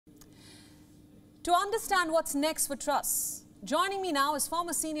To understand what's next for Truss, joining me now is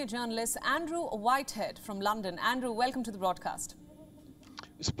former senior journalist Andrew Whitehead from London. Andrew, welcome to the broadcast.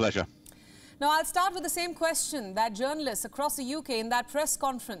 It's a pleasure. Now, I'll start with the same question that journalists across the UK in that press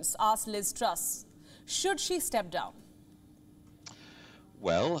conference asked Liz Truss. Should she step down?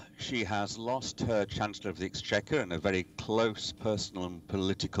 Well, she has lost her Chancellor of the Exchequer and a very close personal and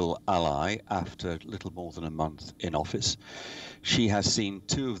political ally after little more than a month in office. She has seen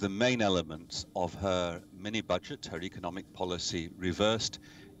two of the main elements of her mini-budget, her economic policy, reversed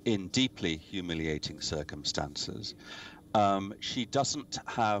in deeply humiliating circumstances. She doesn't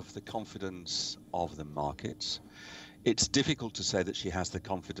have the confidence of the markets. It's difficult to say that she has the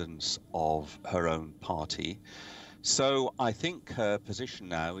confidence of her own party. So I think her position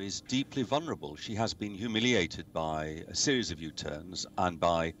now is deeply vulnerable. She has been humiliated by a series of U-turns and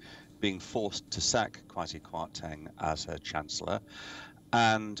by being forced to sack Kwasi Kwarteng as her Chancellor.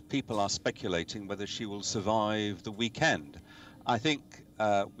 And people are speculating whether she will survive the weekend. I think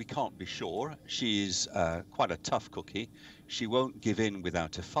we can't be sure. She's quite a tough cookie. She won't give in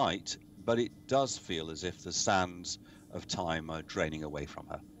without a fight, but it does feel as if the sands of time are draining away from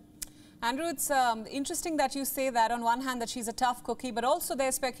her. Andrew, it's interesting that you say that on one hand that she's a tough cookie, but also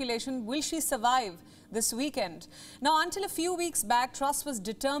there's speculation, will she survive this weekend? Now, until a few weeks back, Truss was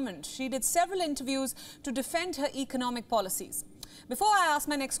determined. She did several interviews to defend her economic policies. Before I ask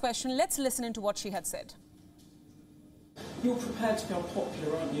my next question, let's listen into what she had said. You're prepared to be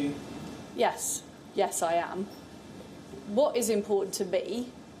unpopular, aren't you? Yes, I am. What is important to me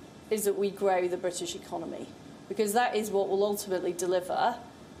is that we grow the British economy, because that is what will ultimately deliver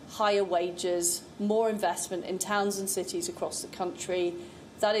higher wages, more investment in towns and cities across the country.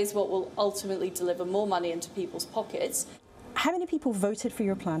 That is what will ultimately deliver more money into people's pockets. How many people voted for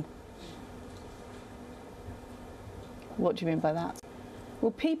your plan? What do you mean by that?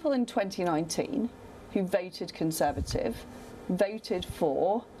 Well, people in 2019 who voted Conservative voted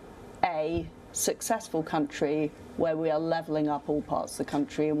for a successful country where we are levelling up all parts of the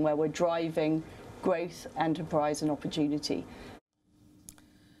country and where we're driving growth, enterprise and opportunity.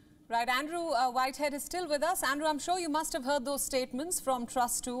 Right, Andrew Whitehead is still with us. Andrew, I'm sure you must have heard those statements from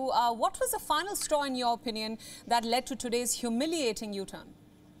Truss too. What was the final straw, in your opinion, that led to today's humiliating U-turn?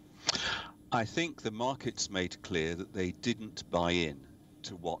 I think the markets made clear that they didn't buy in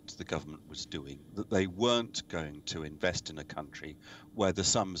to what the government was doing, that they weren't going to invest in a country where the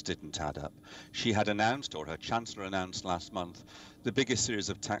sums didn't add up. She had announced, or her Chancellor announced last month, the biggest series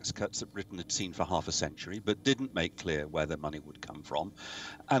of tax cuts that Britain had seen for half a century, but didn't make clear where the money would come from.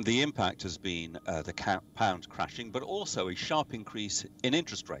 And the impact has been the pound crashing, but also a sharp increase in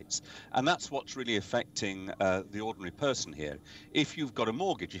interest rates. And that's what's really affecting the ordinary person here. If you've got a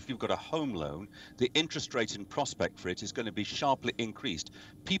mortgage, if you've got a home loan, the interest rate in prospect for it is going to be sharply increased.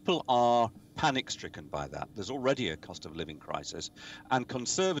 People are panic-stricken by that. There's already a cost of living crisis, and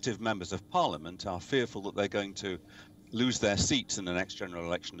Conservative members of Parliament are fearful that they're going to lose their seats in the next general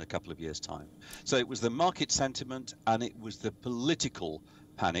election in a couple of years' time. So it was the market sentiment and it was the political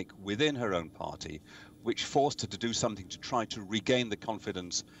panic within her own party which forced her to do something to try to regain the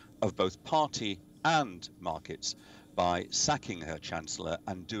confidence of both party and markets by sacking her Chancellor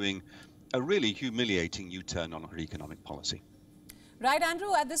and doing a really humiliating U-turn on her economic policy. Right,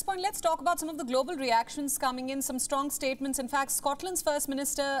 Andrew, at this point, let's talk about some of the global reactions coming in, some strong statements. In fact, Scotland's First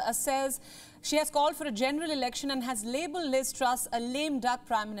Minister says she has called for a general election and has labelled Liz Truss a lame duck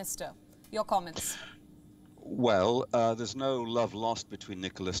Prime Minister. Your comments? Well, there's no love lost between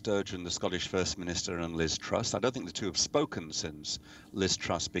Nicola Sturgeon, the Scottish First Minister, and Liz Truss. I don't think the two have spoken since Liz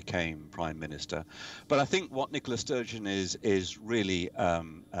Truss became Prime Minister. But I think what Nicola Sturgeon is really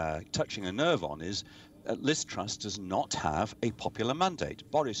touching a nerve on is Liz Truss does not have a popular mandate.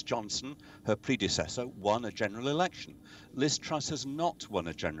 Boris Johnson, her predecessor, won a general election. Liz Truss has not won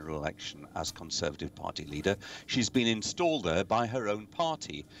a general election as Conservative Party leader. She's been installed there by her own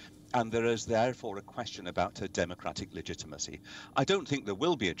party. And there is therefore a question about her democratic legitimacy. I don't think there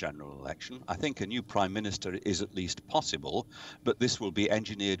will be a general election. I think a new Prime Minister is at least possible, but this will be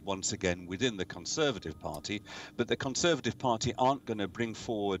engineered once again within the Conservative Party. But the Conservative Party aren't going to bring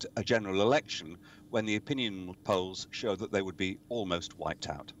forward a general election when the opinion polls show that they would be almost wiped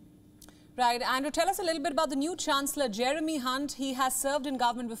out. Right. Andrew, tell us a little bit about the new Chancellor, Jeremy Hunt. He has served in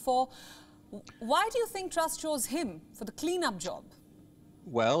government before. Why do you think Truss chose him for the clean-up job?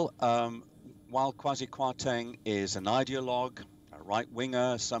 Well, while Kwasi Kwarteng is an ideologue, a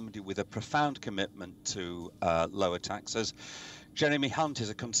right-winger, somebody with a profound commitment to lower taxes, Jeremy Hunt is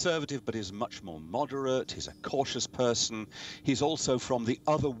a Conservative, but is much more moderate. He's a cautious person. He's also from the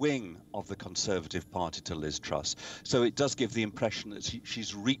other wing of the Conservative Party to Liz Truss. So it does give the impression that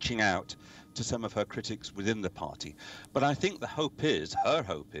she's reaching out to some of her critics within the party. But I think her hope is,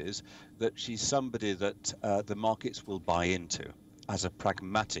 that she's somebody that the markets will buy into as a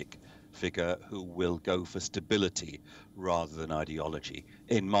pragmatic figure who will go for stability rather than ideology,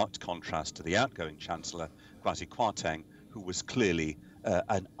 in marked contrast to the outgoing Chancellor, Kwasi Kwarteng, who was clearly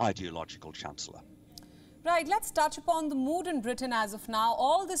an ideological chancellor. Right, let's touch upon the mood in Britain as of now.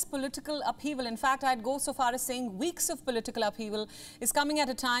 All this political upheaval, in fact, I'd go so far as saying weeks of political upheaval, is coming at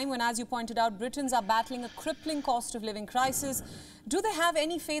a time when, as you pointed out, Britons are battling a crippling cost of living crisis. Do they have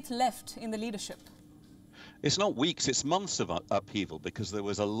any faith left in the leadership? It's not weeks, it's months of upheaval, because there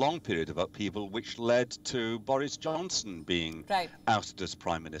was a long period of upheaval which led to Boris Johnson being ousted as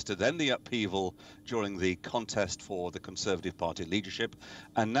Prime Minister, then the upheaval during the contest for the Conservative Party leadership,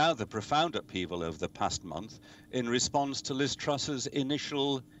 and now the profound upheaval of the past month in response to Liz Truss's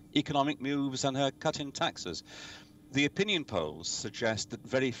initial economic moves and her cut in taxes. The opinion polls suggest that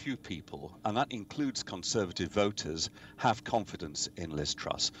very few people, and that includes Conservative voters, have confidence in Liz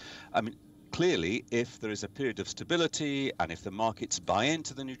Truss. I mean, clearly, if there is a period of stability and if the markets buy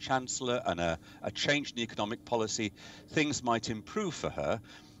into the new Chancellor and a change in economic policy, things might improve for her.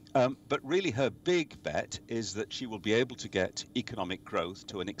 But really her big bet is that she will be able to get economic growth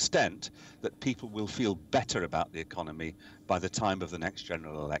to an extent that people will feel better about the economy by the time of the next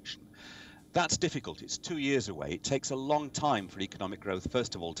general election. That's difficult. It's 2 years away. It takes a long time for economic growth,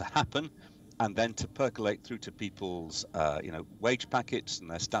 first of all, to happen, and then to percolate through to people's wage packets and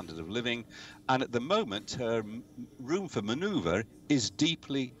their standard of living. And at the moment, her room for manoeuvre is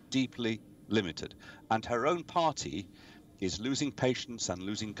deeply, deeply limited. And her own party is losing patience and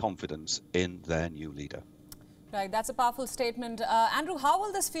losing confidence in their new leader. Right, that's a powerful statement. Andrew, how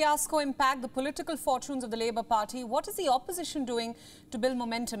will this fiasco impact the political fortunes of the Labour Party? What is the opposition doing to build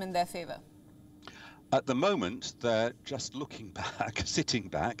momentum in their favour? At the moment, they're just looking back, sitting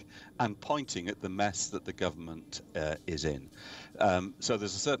back and pointing at the mess that the government is in. So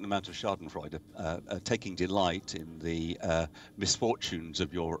there's a certain amount of schadenfreude, taking delight in the misfortunes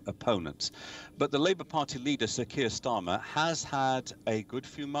of your opponents. But the Labour Party leader, Sir Keir Starmer, has had a good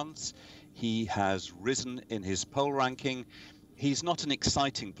few months. He has risen in his poll ranking. He's not an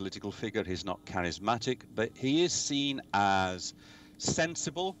exciting political figure. He's not charismatic, but he is seen as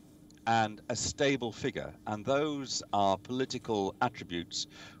sensible and a stable figure, and those are political attributes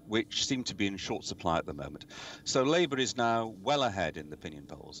which seem to be in short supply at the moment. So Labour is now well ahead in the opinion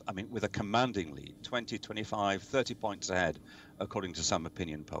polls. I mean, with a commanding lead, 20, 25, 30 points ahead, according to some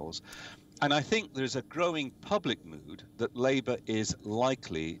opinion polls. And I think there's a growing public mood that Labour is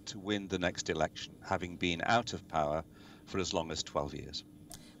likely to win the next election, having been out of power for as long as 12 years.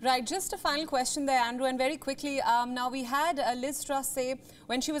 Right, just a final question there, Andrew, and very quickly, now we had Liz Truss say,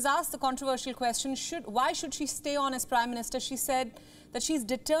 when she was asked the controversial question, why should she stay on as Prime Minister, she said that she's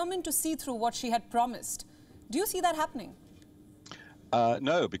determined to see through what she had promised. Do you see that happening?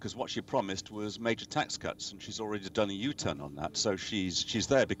 No, because what she promised was major tax cuts, and she's already done a U-turn on that. So she's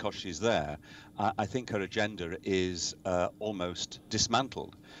there because she's there. I think her agenda is almost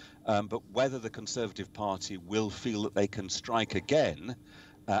dismantled. But whether the Conservative Party will feel that they can strike again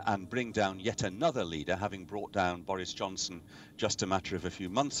and bring down yet another leader, having brought down Boris Johnson just a matter of a few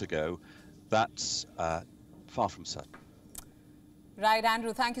months ago, that's far from certain. Right,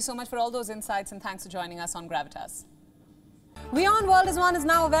 Andrew, thank you so much for all those insights, and thanks for joining us on Gravitas. WION World is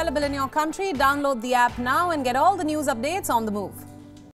now available in your country. Download the app now and get all the news updates on the move.